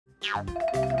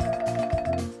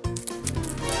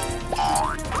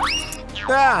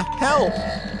Ah, help!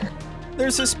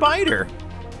 There's a spider!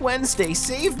 Wednesday,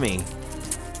 save me!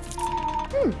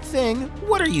 Thing,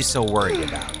 what are you so worried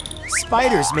about?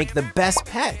 Spiders make the best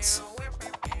pets!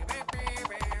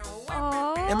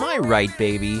 Am I right,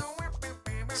 baby?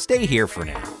 Stay here for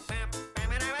now.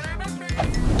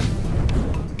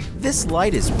 This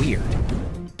light is weird.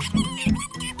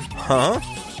 Huh?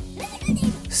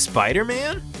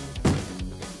 Spider-Man?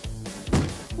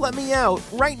 Let me out,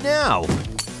 right now!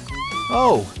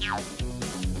 Oh.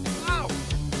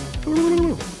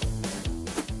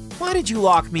 Why did you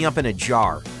lock me up in a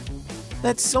jar?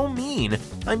 That's so mean.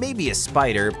 I may be a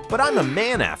spider, but I'm a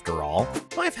man after all.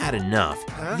 I've had enough.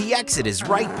 The exit is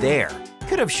right there.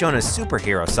 Could have shown a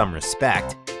superhero some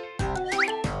respect.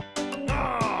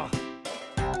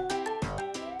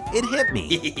 It hit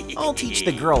me. I'll teach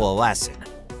the girl a lesson.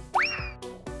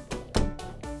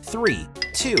 3,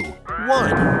 2,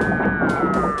 1.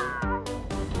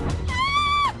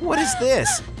 What is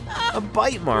this? A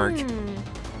bite mark.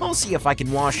 I'll see if I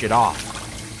can wash it off.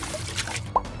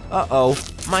 Uh-oh,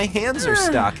 my hands are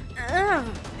stuck.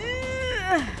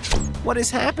 What is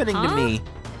happening to me?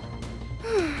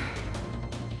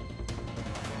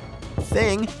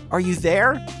 Thing, are you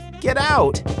there? Get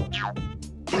out!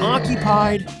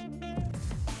 Occupied.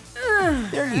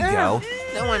 There you go.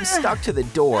 Now I'm stuck to the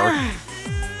door.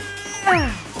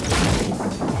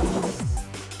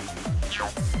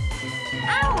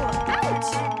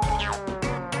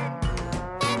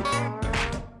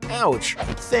 Ouch!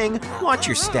 Thing, watch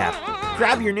your step.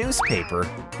 Grab your newspaper.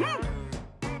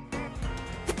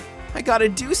 I gotta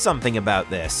do something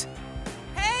about this.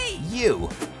 Hey! You!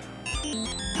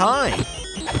 Hi!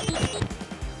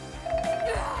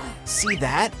 See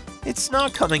that? It's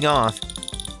not coming off.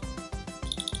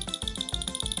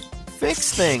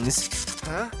 Fix things.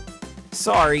 Huh?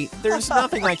 Sorry, there's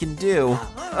nothing I can do.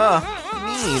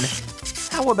 Mean.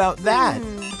 How about that?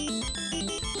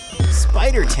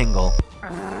 Spider tingle.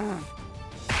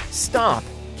 Stop.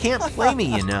 Can't play me,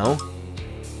 you know.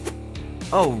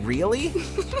 Oh, really?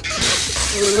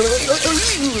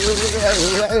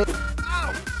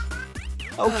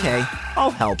 Okay, I'll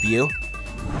help you.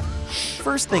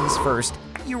 First things first,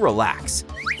 you relax.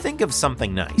 Think of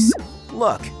something nice.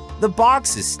 Look, the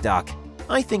box is stuck.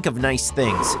 I think of nice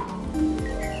things.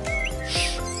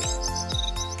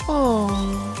 Oh.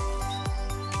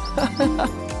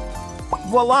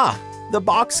 Voila! The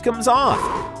box comes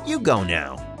off. You go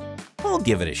now. I'll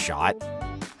give it a shot.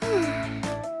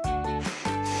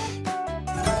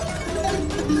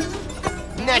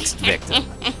 Next victim.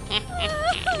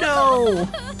 No!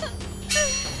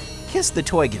 Kiss the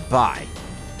toy goodbye.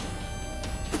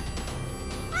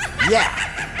 Yeah!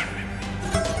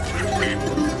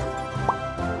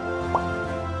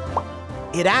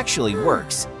 It actually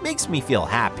works. Makes me feel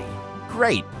happy.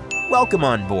 Great. Welcome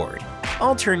on board.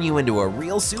 I'll turn you into a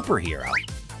real superhero.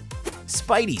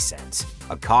 Spidey sense,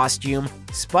 a costume,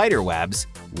 spider webs,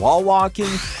 wall walking.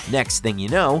 Next thing you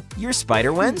know, you're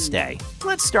Spider Wednesday.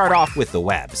 Let's start off with the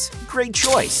webs. Great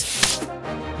choice.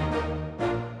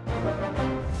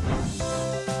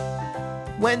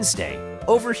 Wednesday,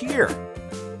 over here.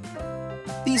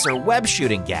 These are web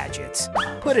shooting gadgets.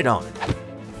 Put it on.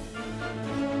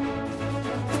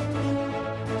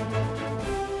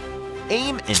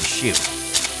 Aim and shoot.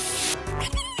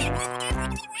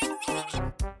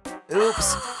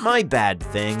 Oops, my bad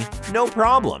thing. No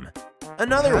problem.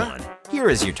 Another one. Here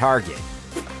is your target.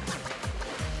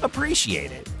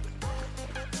 Appreciate it.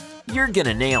 You're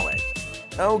gonna nail it.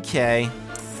 Okay.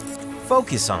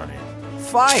 Focus on it.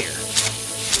 Fire!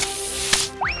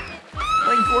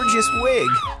 My gorgeous wig.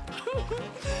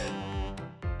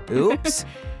 Oops.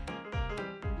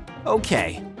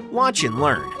 Okay, watch and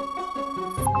learn.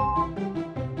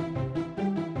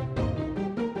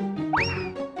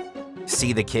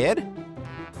 See the kid?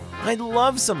 I'd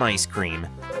love some ice cream.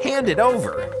 Hand it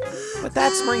over. But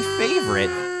that's my favorite.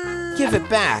 Give it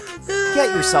back.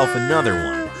 Get yourself another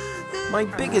one. My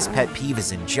biggest pet peeve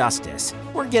is injustice.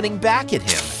 We're getting back at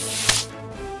him.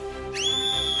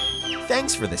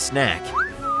 Thanks for the snack.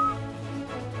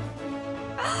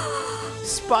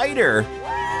 Spider!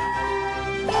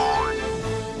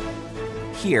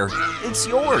 Here, it's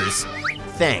yours.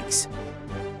 Thanks.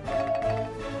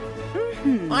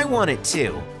 I want it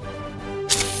too.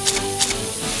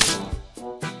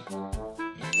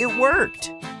 It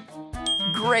worked.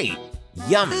 Great.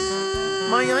 Yummy.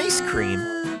 My ice cream.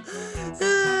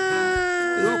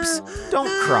 Oops,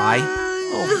 don't cry.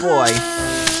 Oh boy.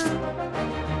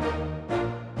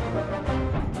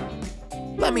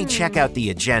 Let me check out the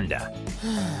agenda.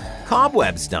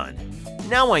 Cobweb's done.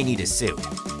 Now I need a suit.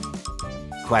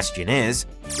 Question is,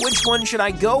 which one should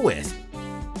I go with?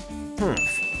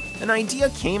 An idea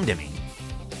came to me.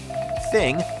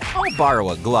 Thing, I'll borrow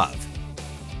a glove.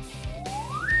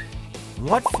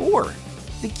 What for?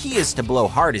 The key is to blow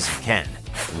hard as you can.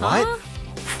 What?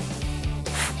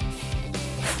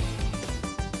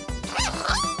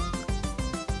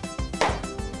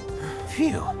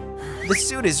 Phew, the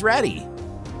suit is ready.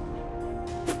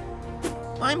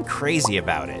 I'm crazy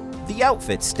about it. The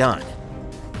outfit's done.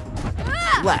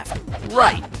 Left,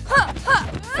 right,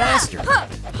 faster.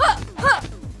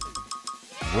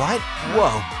 What?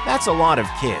 Whoa, that's a lot of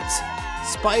kids.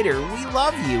 Spider, we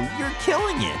love you. You're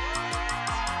killing it.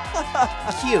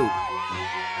 Cute.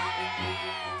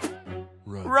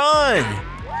 Run!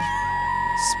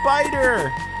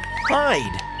 Spider!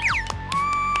 Hide!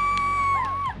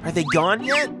 Are they gone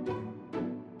yet?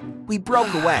 We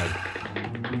broke away.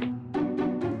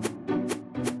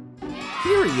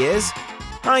 Here he is.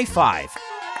 High five.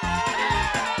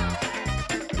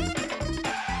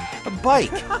 A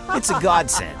bike. It's a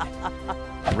godsend.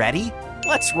 Ready?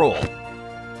 Let's roll.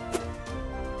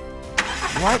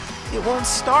 What? It won't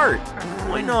start.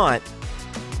 Why not?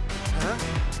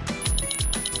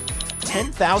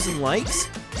 10,000 likes?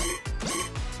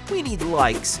 We need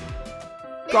likes.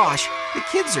 Gosh, the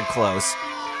kids are close.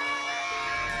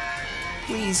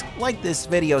 Please, like this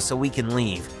video so we can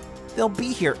leave. They'll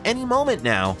be here any moment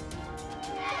now.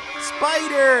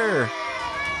 Spider!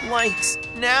 Likes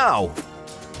now!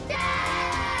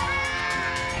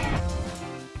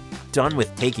 Done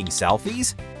with taking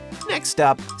selfies? Next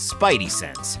up, Spidey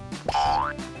Sense.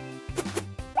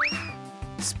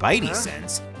 Spidey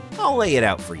Sense? I'll lay it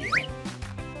out for you.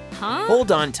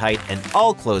 Hold on tight and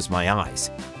I'll close my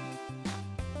eyes.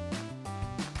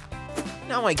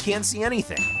 Now I can't see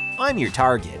anything. I'm your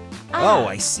target. Oh,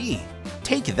 I see.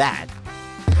 Take that.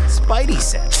 Spidey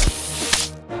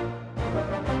Sense.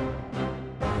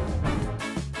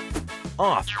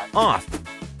 Off, off.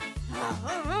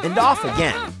 And off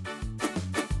again.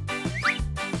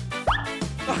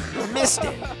 Missed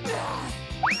it.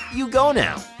 You go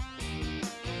now.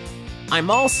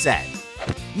 I'm all set.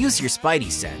 Use your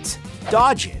Spidey Sense.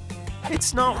 Dodge it.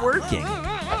 It's not working.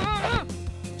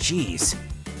 Jeez.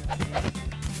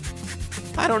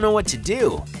 I don't know what to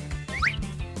do.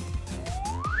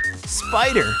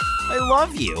 Spider, I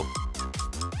love you.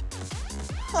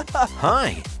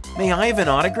 Hi, may I have an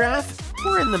autograph?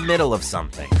 We're in the middle of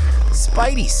something.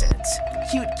 Spidey Sense.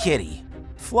 Cute kitty.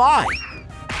 Fly.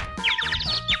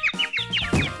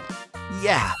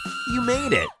 Yeah, you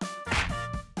made it.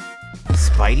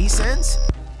 Spidey Sense?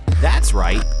 That's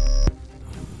right.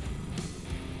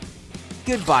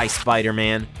 Goodbye,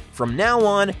 Spider-Man. From now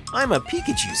on, I'm a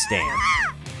Pikachu stan.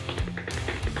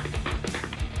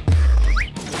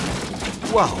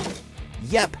 Whoa.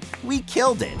 Yep, we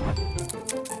killed it.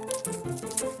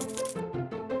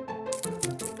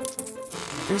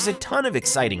 There's a ton of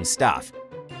exciting stuff.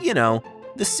 You know,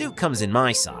 the suit comes in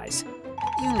my size.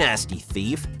 You nasty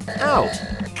thief. Out.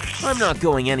 I'm not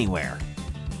going anywhere.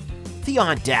 The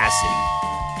audacity.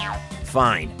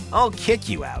 Fine, I'll kick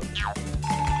you out.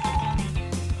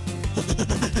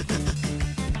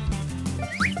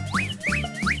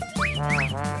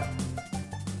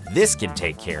 This can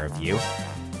take care of you.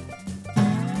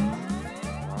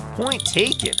 Point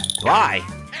taken. Bye.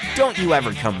 Don't you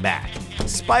ever come back.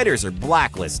 Spiders are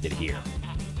blacklisted here.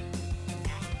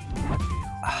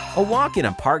 A walk in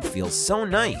a park feels so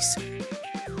nice.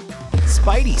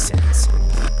 Spidey Sense.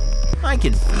 I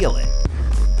can feel it.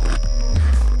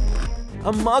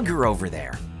 A mugger over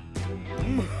there.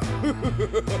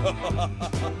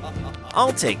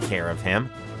 I'll take care of him.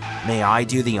 May I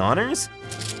do the honors?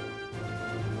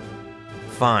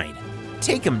 Fine.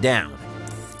 Take him down.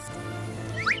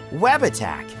 Web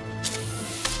attack.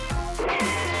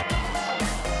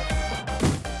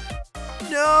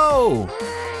 No!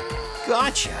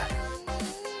 Gotcha.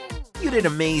 You did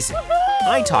amazing.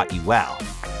 I taught you well.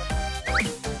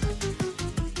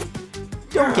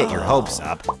 Don't get your hopes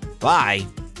up. Bye.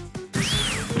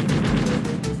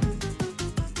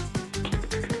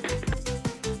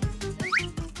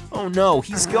 Oh no,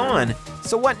 he's gone.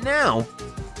 So what now?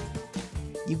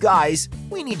 You guys,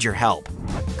 we need your help.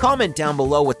 Comment down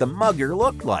below what the mugger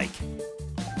looked like.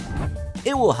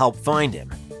 It will help find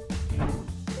him.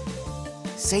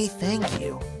 Say thank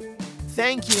you.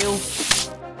 Thank you.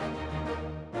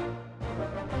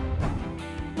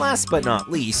 Last but not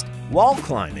least, wall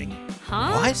climbing.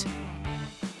 What?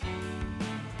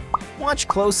 Watch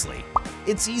closely.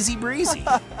 It's easy breezy.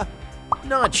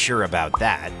 Not sure about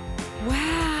that.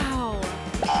 Wow.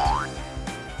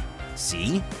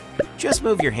 See? Just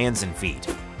move your hands and feet.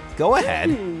 Go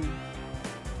ahead.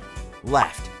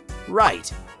 Left,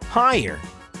 right, higher.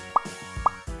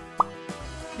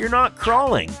 You're not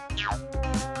crawling.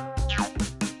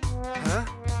 Huh?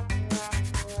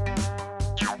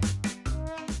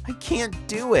 I can't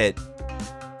do it.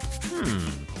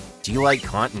 Do you like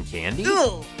cotton candy?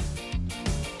 No.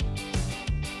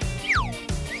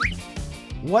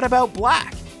 What about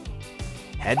black?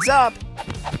 Heads up.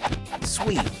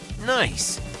 Sweet,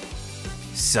 nice.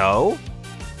 So?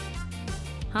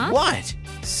 Huh? What?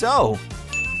 So?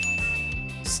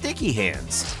 Sticky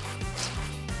hands.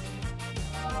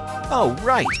 Oh,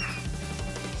 right.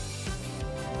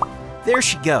 There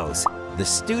she goes. The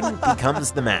student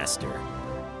becomes the master.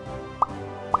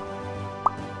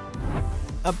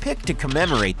 A pic to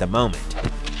commemorate the moment.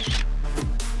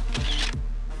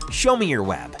 Show me your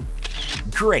web.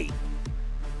 Great.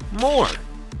 More.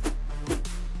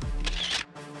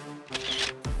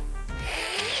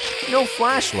 No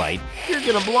flashlight. You're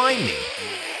gonna blind me.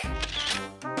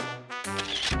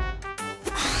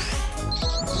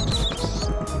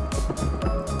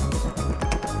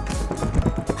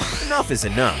 Enough is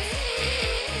enough.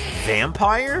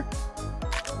 Vampire?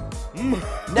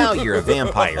 Now you're a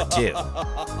vampire too.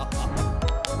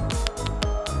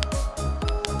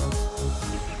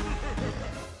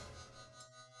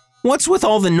 What's with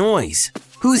all the noise?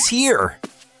 Who's here?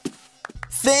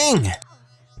 Thing!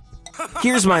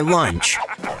 Here's my lunch.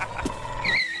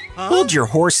 Hold your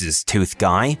horses, tooth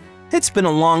guy. It's been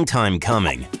a long time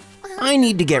coming. I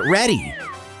need to get ready.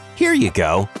 Here you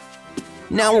go.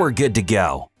 Now we're good to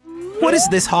go. What is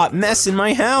this hot mess in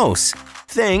my house?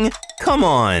 Thing, come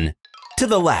on. To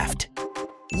the left.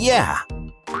 Yeah.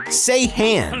 Say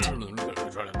hand.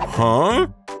 Huh?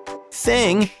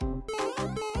 Thing.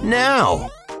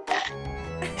 Now.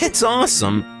 It's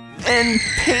awesome and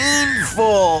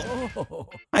painful.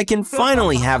 I can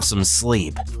finally have some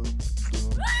sleep.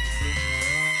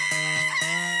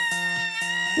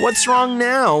 What's wrong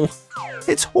now?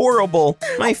 It's horrible.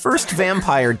 My first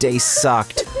vampire day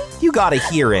sucked. You gotta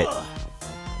hear it.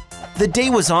 The day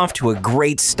was off to a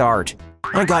great start.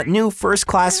 I got new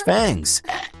first-class fangs.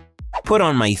 Put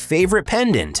on my favorite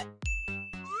pendant.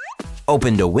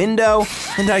 Opened a window,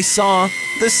 and I saw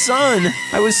the sun.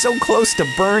 I was so close to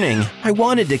burning. I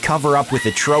wanted to cover up with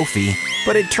a trophy,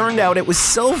 but it turned out it was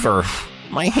silver.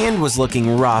 My hand was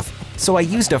looking rough, so I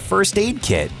used a first aid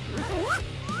kit.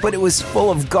 But it was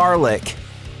full of garlic.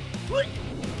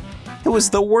 It was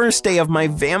the worst day of my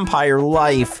vampire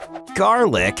life.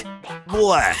 Garlic?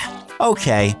 Blech.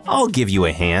 Okay, I'll give you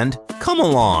a hand. Come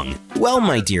along. Well,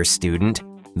 my dear student,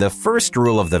 the first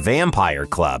rule of the Vampire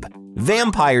Club.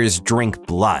 Vampires drink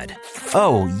blood.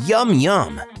 Oh, yum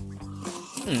yum.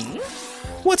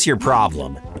 What's your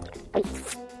problem?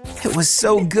 It was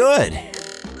so good.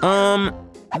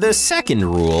 The second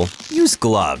rule, use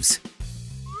gloves.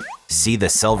 See the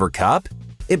silver cup?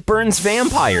 It burns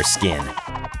vampire skin.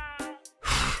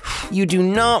 You do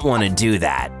not want to do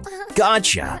that.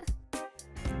 Gotcha.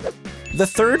 The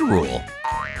third rule,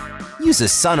 use a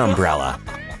sun umbrella.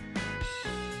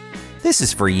 This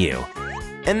is for you.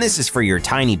 And this is for your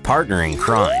tiny partner in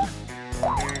crime.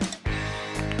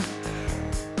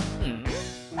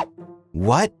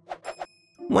 What?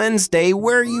 Wednesday,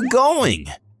 where are you going?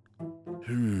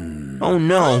 Oh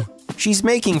no, she's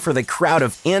making for the crowd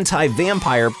of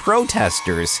anti-vampire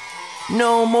protesters.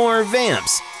 No more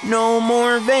vamps, no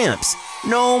more vamps,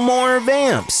 no more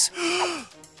vamps.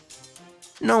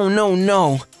 No, no,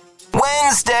 no.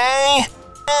 Wednesday!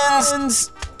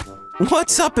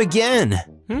 What's up again?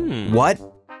 What?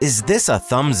 Is this a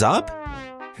thumbs up?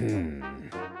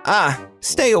 Ah,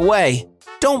 stay away.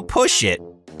 Don't push it.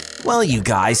 Well, you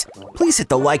guys, please hit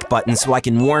the like button so I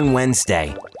can warn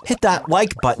Wednesday. Hit that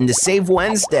like button to save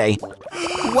Wednesday.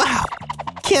 Wow,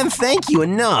 can't thank you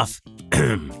enough.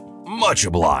 Much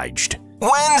obliged.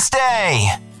 Wednesday!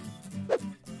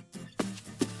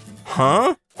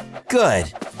 Huh?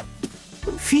 Good.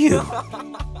 Phew.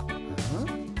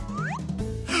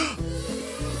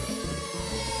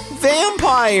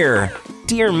 Vampire!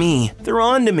 Dear me, they're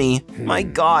onto me. My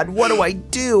God, what do I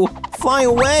do? Fly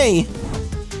away!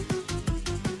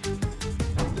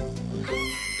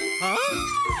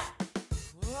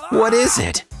 What is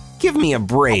it? Give me a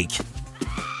break.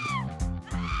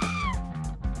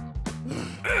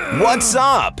 What's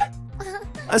up?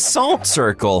 Assault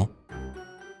circle.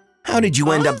 How did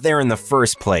you end up there in the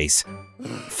first place?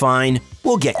 Fine,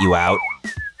 we'll get you out.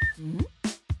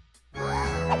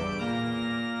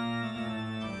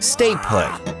 Stay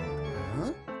put.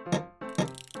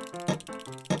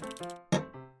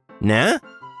 Nah?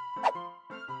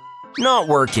 Not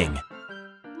working.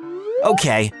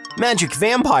 Okay, Magic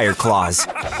vampire claws.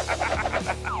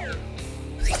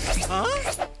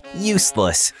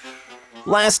 Useless.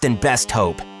 Last and best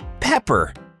hope.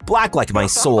 Pepper. Black like my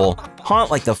soul.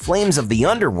 Hot like the flames of the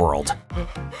underworld.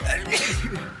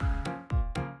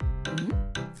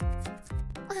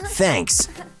 Thanks.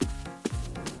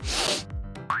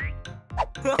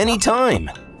 Anytime.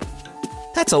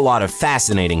 That's a lot of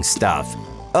fascinating stuff.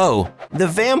 Oh, the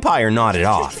vampire nodded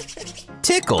off.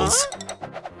 Tickles.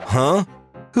 Huh?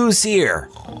 Who's here?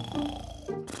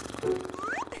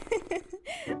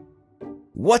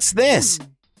 What's this?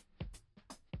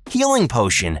 Healing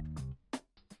potion.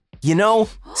 You know,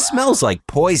 smells like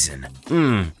poison.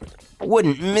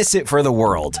 Wouldn't miss it for the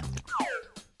world.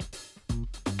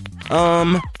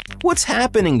 What's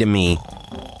happening to me?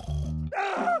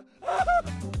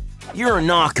 You're a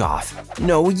knockoff.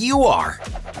 No, you are.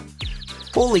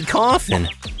 Holy coffin,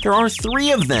 there are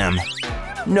 3 of them.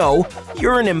 No,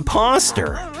 you're an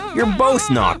imposter. You're both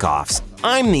knockoffs.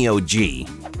 I'm the OG.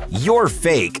 You're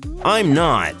fake. I'm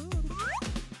not.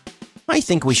 I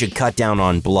think we should cut down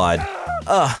on blood.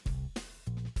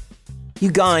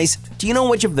 You guys, do you know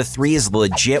which of the 3 is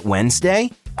legit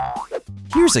Wednesday?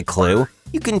 Here's a clue.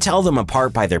 You can tell them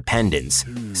apart by their pendants.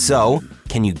 So,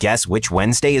 can you guess which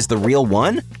Wednesday is the real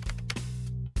one?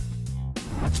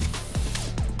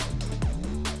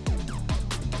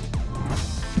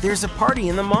 There's a party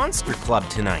in the Monster Club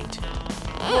tonight.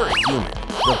 You're a human.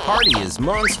 The party is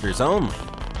monsters only.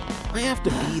 I have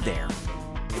to be there.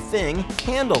 Thing,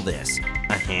 handle this.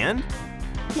 A hand?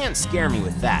 Can't scare me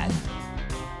with that.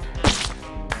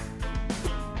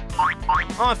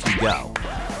 Off you go.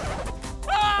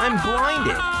 I'm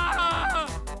blinded.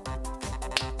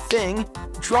 Thing,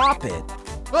 drop it.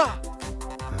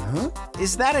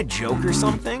 Is that a joke or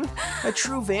something? A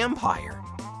true vampire.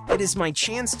 It is my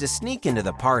chance to sneak into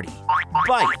the party.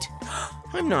 Bite.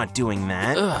 I'm not doing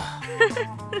that.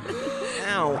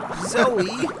 Ow,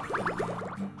 Zoe.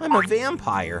 I'm a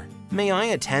vampire. May I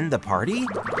attend the party?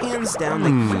 Hands down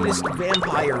the cutest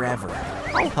vampire ever.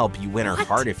 I'll help you win her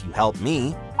heart if you help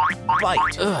me.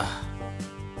 Bite.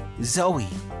 Zoe,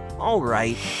 all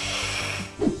right.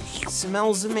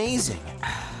 Smells amazing.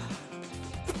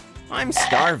 I'm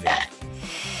starving.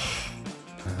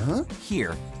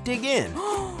 Here, dig in.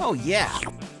 Oh yeah.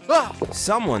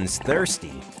 Someone's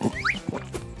thirsty.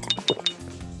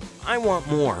 I want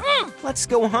more. Let's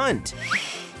go hunt.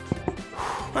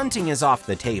 Hunting is off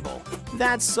the table.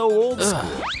 That's so old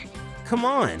school. Come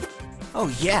on.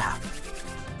 Oh yeah.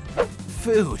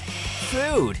 Food.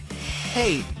 Food.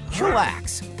 Hey,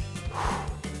 relax.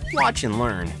 Watch and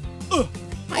learn.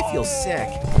 I feel sick.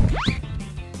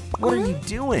 What are you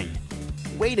doing?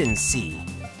 Wait and see.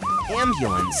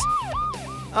 Ambulance.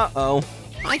 Uh-oh.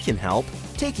 I can help.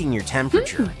 Taking your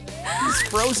temperature. He's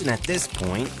frozen at this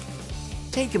point.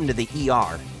 Take him to the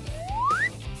ER.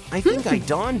 I think I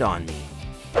dawned on me.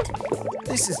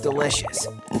 This is delicious.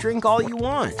 Drink all you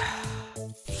want.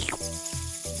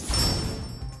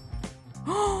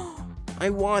 I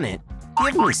want it.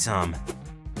 Give me some.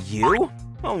 You?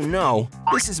 Oh no,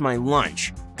 this is my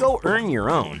lunch. Go earn your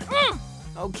own.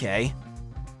 Okay.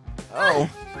 Oh,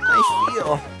 I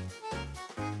feel.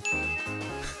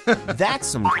 That's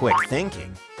some quick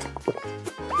thinking.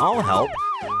 I'll help.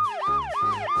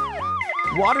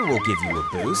 Water will give you a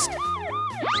boost.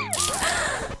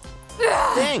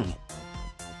 Thing.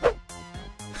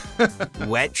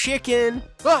 Wet chicken.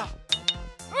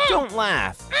 Don't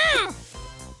laugh.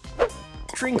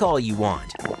 Drink all you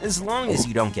want, as long as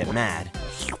you don't get mad.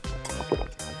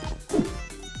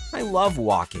 I love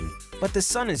walking, but the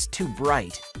sun is too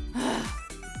bright.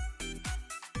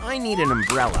 I need an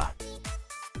umbrella.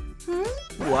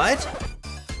 What?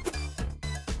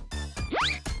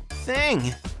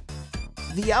 Thing!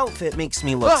 The outfit makes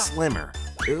me look slimmer.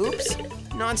 Oops,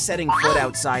 not setting foot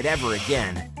outside ever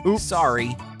again.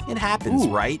 Sorry, it happens,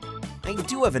 right? I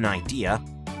do have an idea.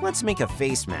 Let's make a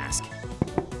face mask.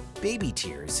 Baby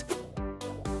tears.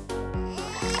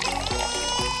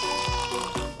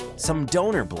 Some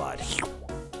donor blood.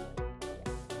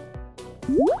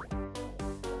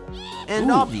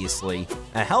 And obviously,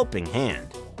 a helping hand.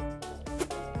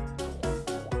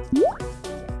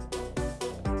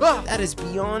 That is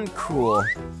beyond cruel.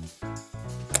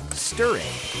 Stir it.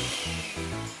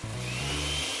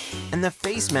 And the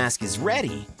face mask is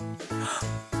ready.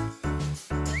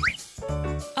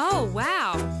 Oh,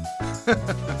 wow.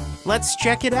 Let's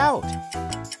check it out.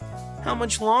 How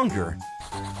much longer?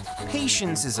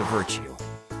 Patience is a virtue.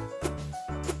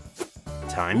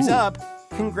 Time's up.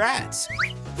 Congrats.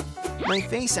 My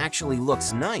face actually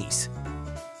looks nice.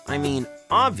 I mean,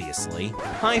 obviously.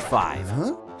 High five.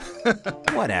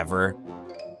 Whatever.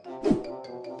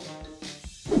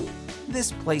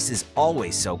 This place is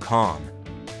always so calm.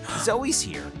 Zoe's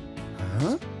here.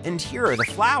 Huh? And here are the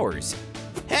flowers.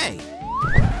 Hey!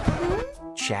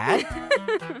 Chad?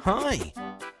 Hi.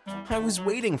 I was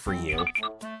waiting for you.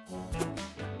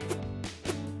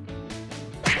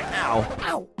 Ow,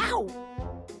 ow,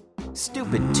 ow!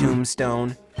 Stupid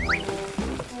tombstone.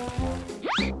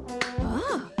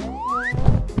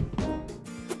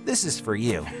 This is for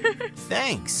you.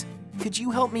 Thanks. Could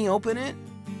you help me open it?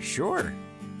 Sure.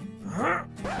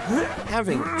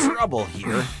 Having trouble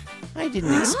here. I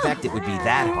didn't expect it would be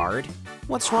that hard.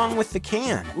 What's wrong with the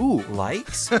can? Ooh,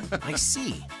 likes? I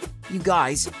see. You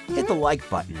guys, hit the like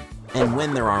button. And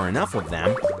when there are enough of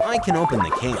them, I can open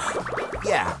the can.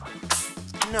 Yeah.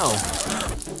 No.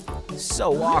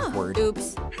 So awkward.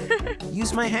 Oops.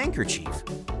 Use my handkerchief.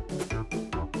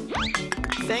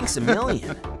 Thanks a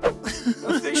million.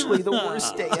 Officially the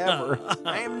worst day ever.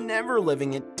 I am never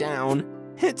living it down.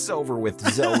 It's over with,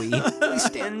 Zoe. We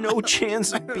stand no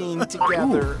chance of being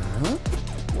together.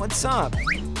 What's up?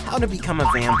 How to become a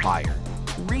vampire.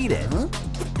 Read it.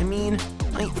 I mean,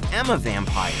 I am a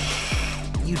vampire.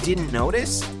 You didn't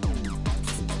notice?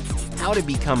 How to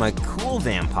become a cool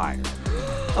vampire.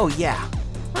 Oh yeah,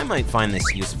 I might find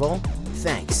this useful.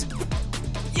 Thanks.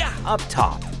 Yeah, up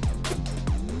top.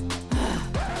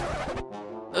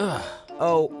 Ugh.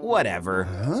 Oh, whatever.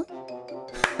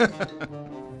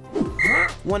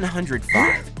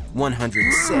 105,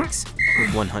 106,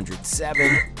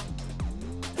 107.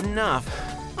 Enough.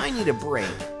 I need a break.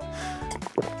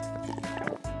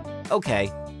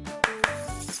 Okay.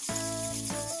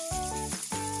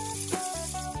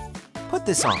 Put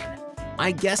this on.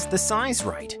 I guessed the size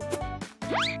right.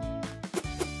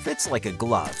 Fits like a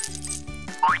glove.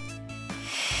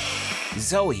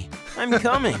 Zoe, I'm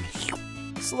coming.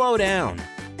 Slow down.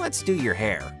 Let's do your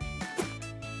hair.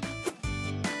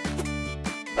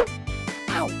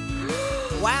 Ow.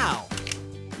 Wow.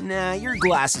 Nah, your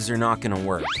glasses are not gonna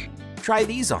work. Try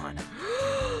these on.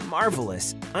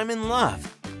 Marvelous. I'm in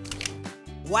love.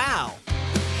 Wow.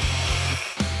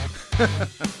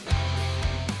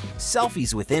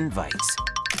 Selfies with invites.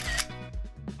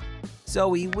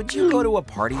 Zoe, would you go to a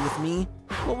party with me?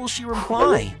 What will she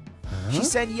reply? She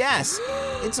said yes.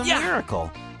 It's a miracle.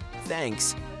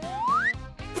 Thanks.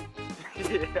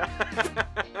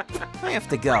 I have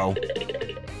to go.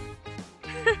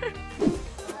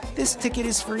 This ticket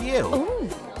is for you.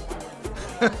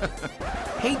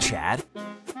 Hey, Chad.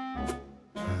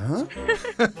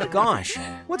 Gosh,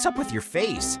 what's up with your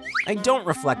face? I don't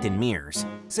reflect in mirrors,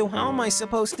 so how am I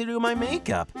supposed to do my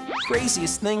makeup?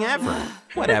 Craziest thing ever.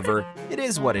 Whatever, it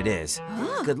is what it is.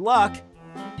 Good luck.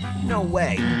 No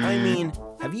way. I mean,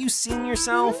 have you seen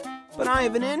yourself? But I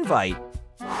have an invite.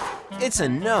 It's a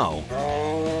no.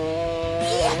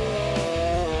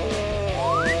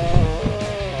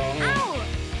 Ow!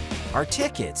 Our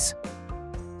tickets.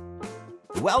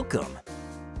 Welcome.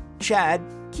 Chad,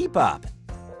 keep up.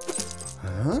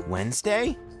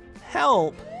 Wednesday?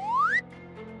 Help.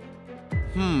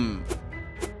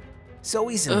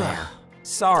 Zoe's in there.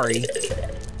 Sorry.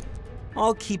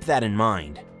 I'll keep that in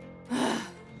mind.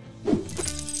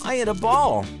 I had a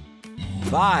ball.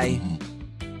 Bye.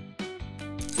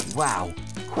 Wow,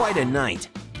 quite a night.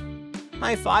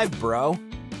 High five, bro.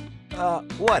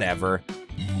 Whatever.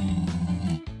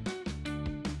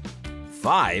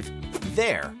 5?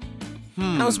 There.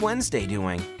 How's Wednesday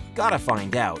doing? Gotta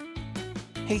find out.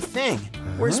 Hey, Thing,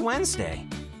 where's Wednesday?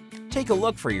 Take a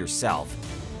look for yourself.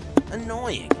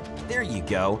 Annoying. There you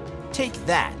go. Take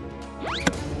that.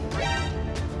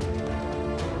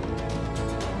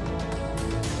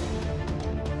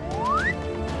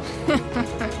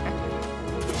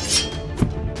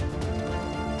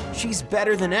 She's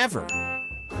better than ever.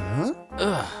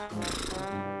 Ugh.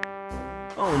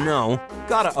 Oh no,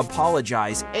 gotta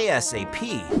apologize ASAP.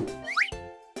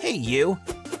 Hey you,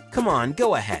 come on,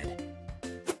 go ahead.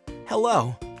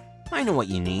 Hello, I know what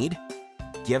you need.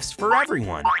 Gifts for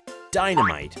everyone.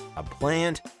 Dynamite, a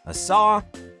plant, a saw.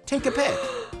 Take a pick.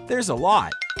 There's a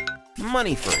lot.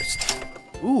 Money first.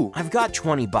 Ooh, I've got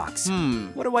 20 bucks.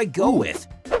 What do I go with?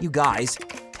 You guys,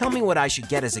 tell me what I should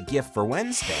get as a gift for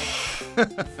Wednesday.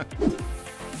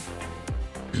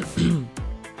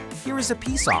 Here is a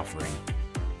peace offering.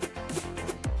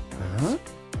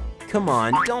 Come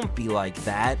on, don't be like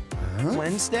that.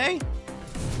 Wednesday?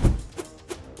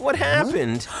 What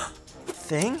happened?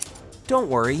 Thing? Don't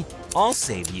worry, I'll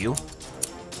save you.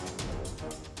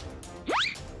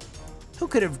 Who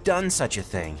could have done such a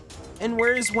thing? And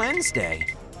where is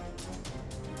Wednesday?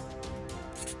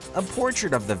 A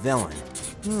portrait of the villain.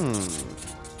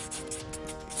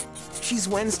 She's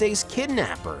Wednesday's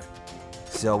kidnapper.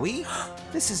 Zoe,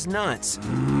 this is nuts.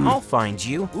 I'll find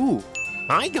you. Ooh.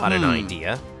 I got an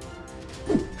idea.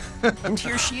 And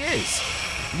here she is.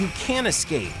 You can't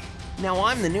escape. Now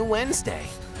I'm the new Wednesday.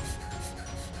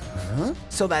 Huh?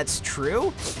 So that's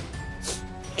true?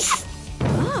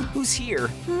 Who's here?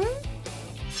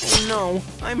 Oh no,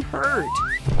 I'm hurt.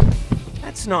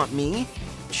 That's not me.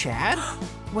 Chad?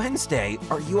 Wednesday,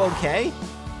 are you okay?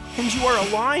 And you are a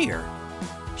liar.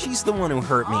 She's the one who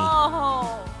hurt me.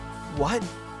 Oh. What?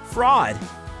 Fraud.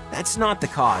 That's not the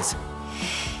cause.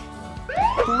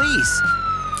 Police.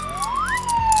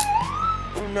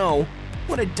 Oh no,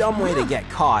 what a dumb way to get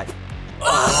caught.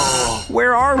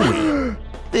 Where are we?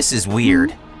 This is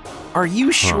weird. Are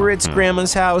you sure it's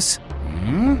Grandma's house?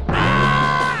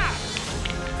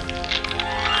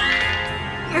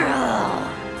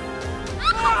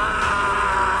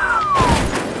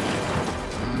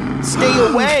 Stay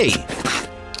away!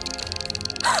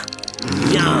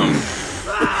 Yum!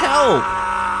 Help!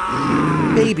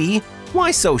 Baby,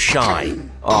 why so shy?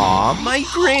 Aw, my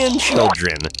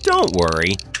grandchildren. Don't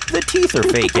worry, the teeth are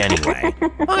fake anyway.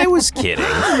 I was kidding.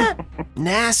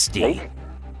 Nasty.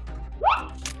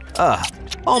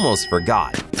 Almost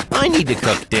forgot. I need to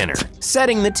cook dinner.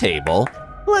 Setting the table.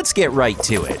 Let's get right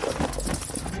to it.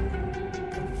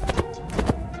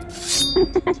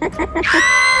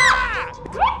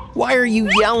 Why are you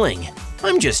yelling?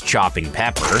 I'm just chopping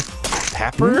pepper.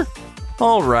 Pepper?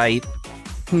 All right.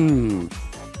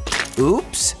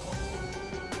 Oops.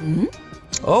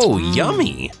 Oh,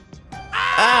 yummy.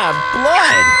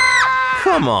 Blood.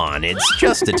 Come on, it's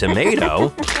just a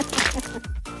tomato.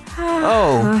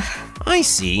 Oh, I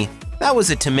see. That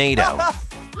was a tomato.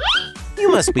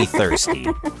 You must be thirsty.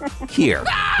 Here,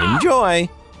 enjoy.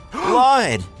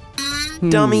 Blood.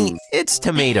 Dummy, it's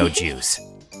tomato juice.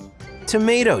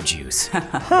 Tomato juice.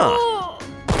 Huh.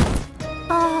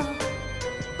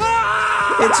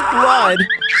 It's blood.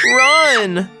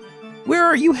 Run! Where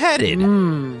are you headed?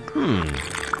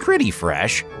 Pretty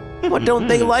fresh. What don't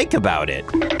they like about it?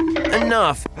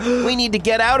 Enough. We need to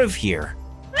get out of here.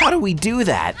 How do we do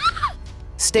that?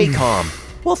 Stay calm.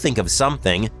 We'll think of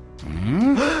something.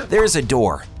 There's a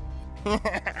door.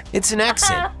 It's an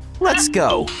exit. Let's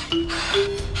go.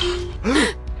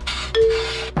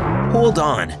 Hold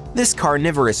on. This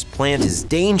carnivorous plant is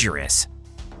dangerous.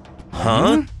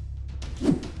 Huh?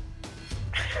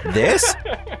 This?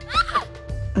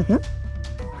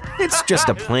 It's just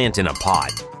a plant in a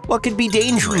pot. What could be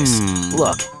dangerous?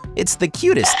 Look, it's the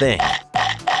cutest thing.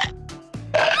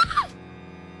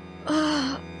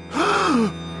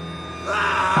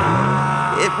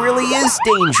 It really is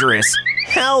dangerous.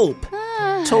 Help!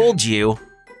 Told you.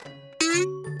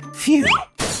 Phew,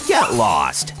 get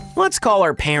lost. Let's call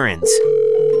our parents.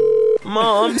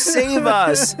 Mom, save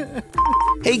us.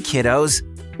 Hey kiddos,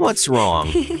 what's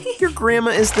wrong? Your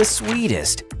grandma is the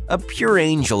sweetest, a pure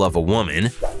angel of a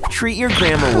woman. Treat your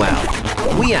grandma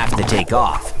well. We have to take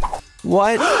off.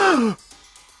 What?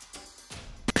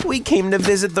 We came to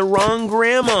visit the wrong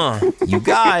grandma. You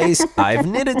guys, I've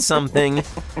knitted something.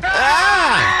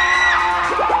 Ah!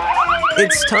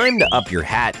 It's time to up your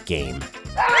hat game.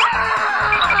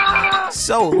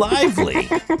 So lively.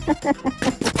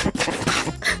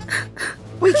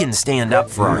 We can stand up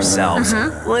for ourselves.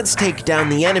 Let's take down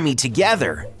the enemy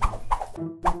together.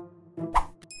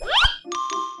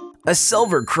 A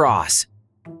silver cross.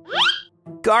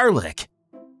 Garlic.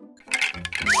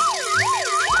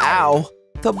 Ow,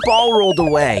 the ball rolled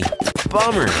away.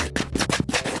 Bummer.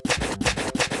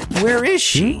 Where is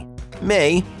she?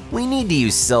 May, we need to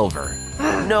use silver.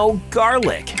 No,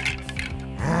 garlic.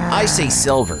 I say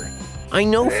silver. I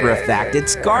know for a fact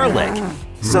it's garlic.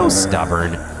 So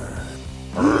stubborn.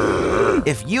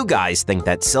 If you guys think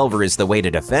that silver is the way to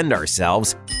defend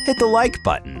ourselves, hit the like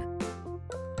button.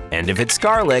 And if it's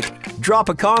garlic, drop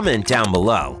a comment down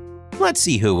below. Let's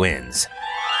see who wins.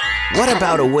 What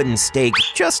about a wooden stake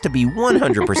just to be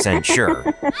 100% sure?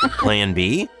 Plan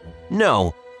B?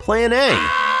 No, Plan A.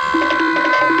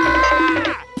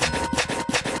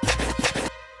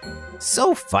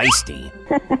 So feisty.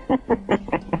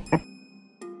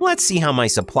 Let's see how my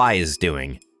supply is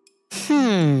doing.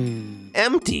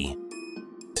 Empty.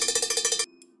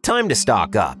 Time to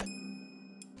stock up.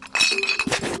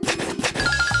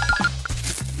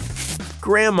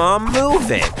 Grandma,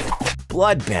 move it.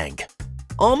 Blood bank.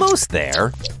 Almost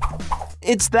there.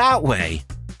 It's that way.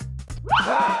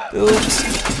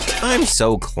 Oops. I'm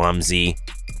so clumsy.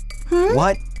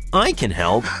 What? I can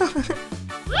help.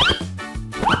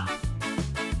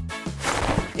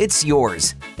 It's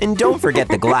yours. And don't forget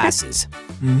the glasses.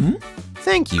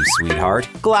 Thank you, sweetheart.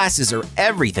 Glasses are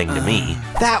everything to me.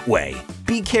 That way.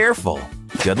 Be careful.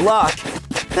 Good luck.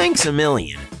 Thanks a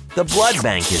million. The blood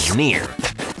bank is near.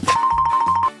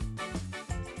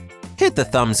 Hit the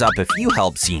thumbs up if you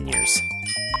help seniors.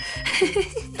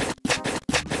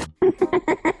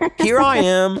 Here I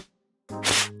am.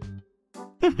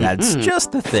 That's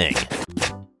just the thing.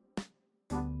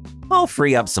 I'll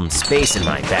free up some space in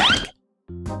my bag.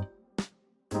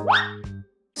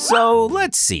 So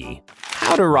let's see.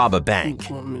 How to rob a bank.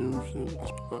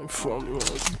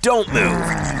 Don't move.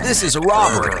 This is a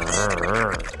robbery.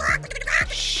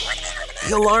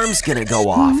 The alarm's gonna go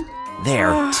off.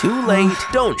 There, too late.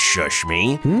 Don't shush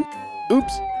me.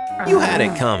 Oops. You had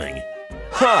it coming.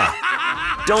 Huh.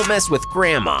 Don't mess with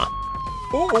Grandma.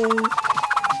 Uh-oh.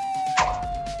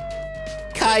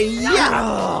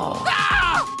 Kaya!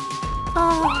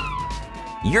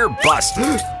 You're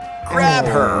busted. Grab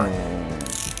her.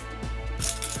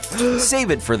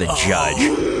 Save it for the judge.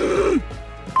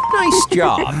 Nice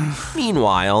job.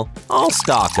 Meanwhile, I'll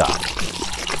stock up.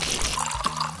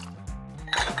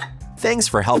 Thanks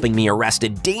for helping me arrest a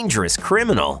dangerous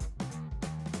criminal.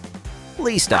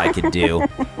 Least I could do.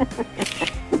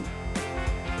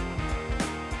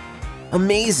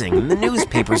 Amazing, the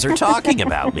newspapers are talking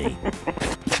about me.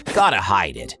 Gotta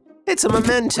hide it. It's a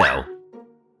memento.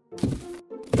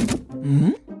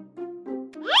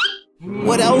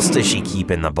 What else does she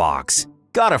keep in the box?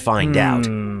 Gotta find out.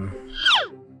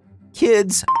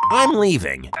 Kids, I'm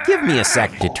leaving. Give me a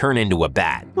sec to turn into a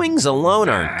bat. Wings alone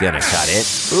aren't gonna cut it.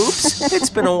 Oops, it's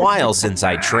been a while since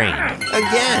I trained.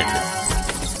 Again.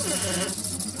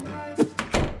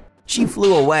 She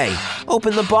flew away.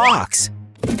 Open the box.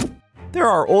 There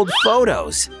are old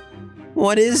photos.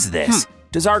 What is this?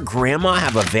 Does our grandma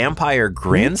have a vampire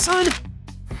grandson?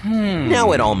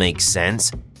 Now it all makes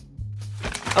sense.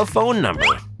 A phone number.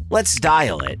 Let's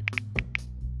dial it.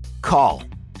 Call.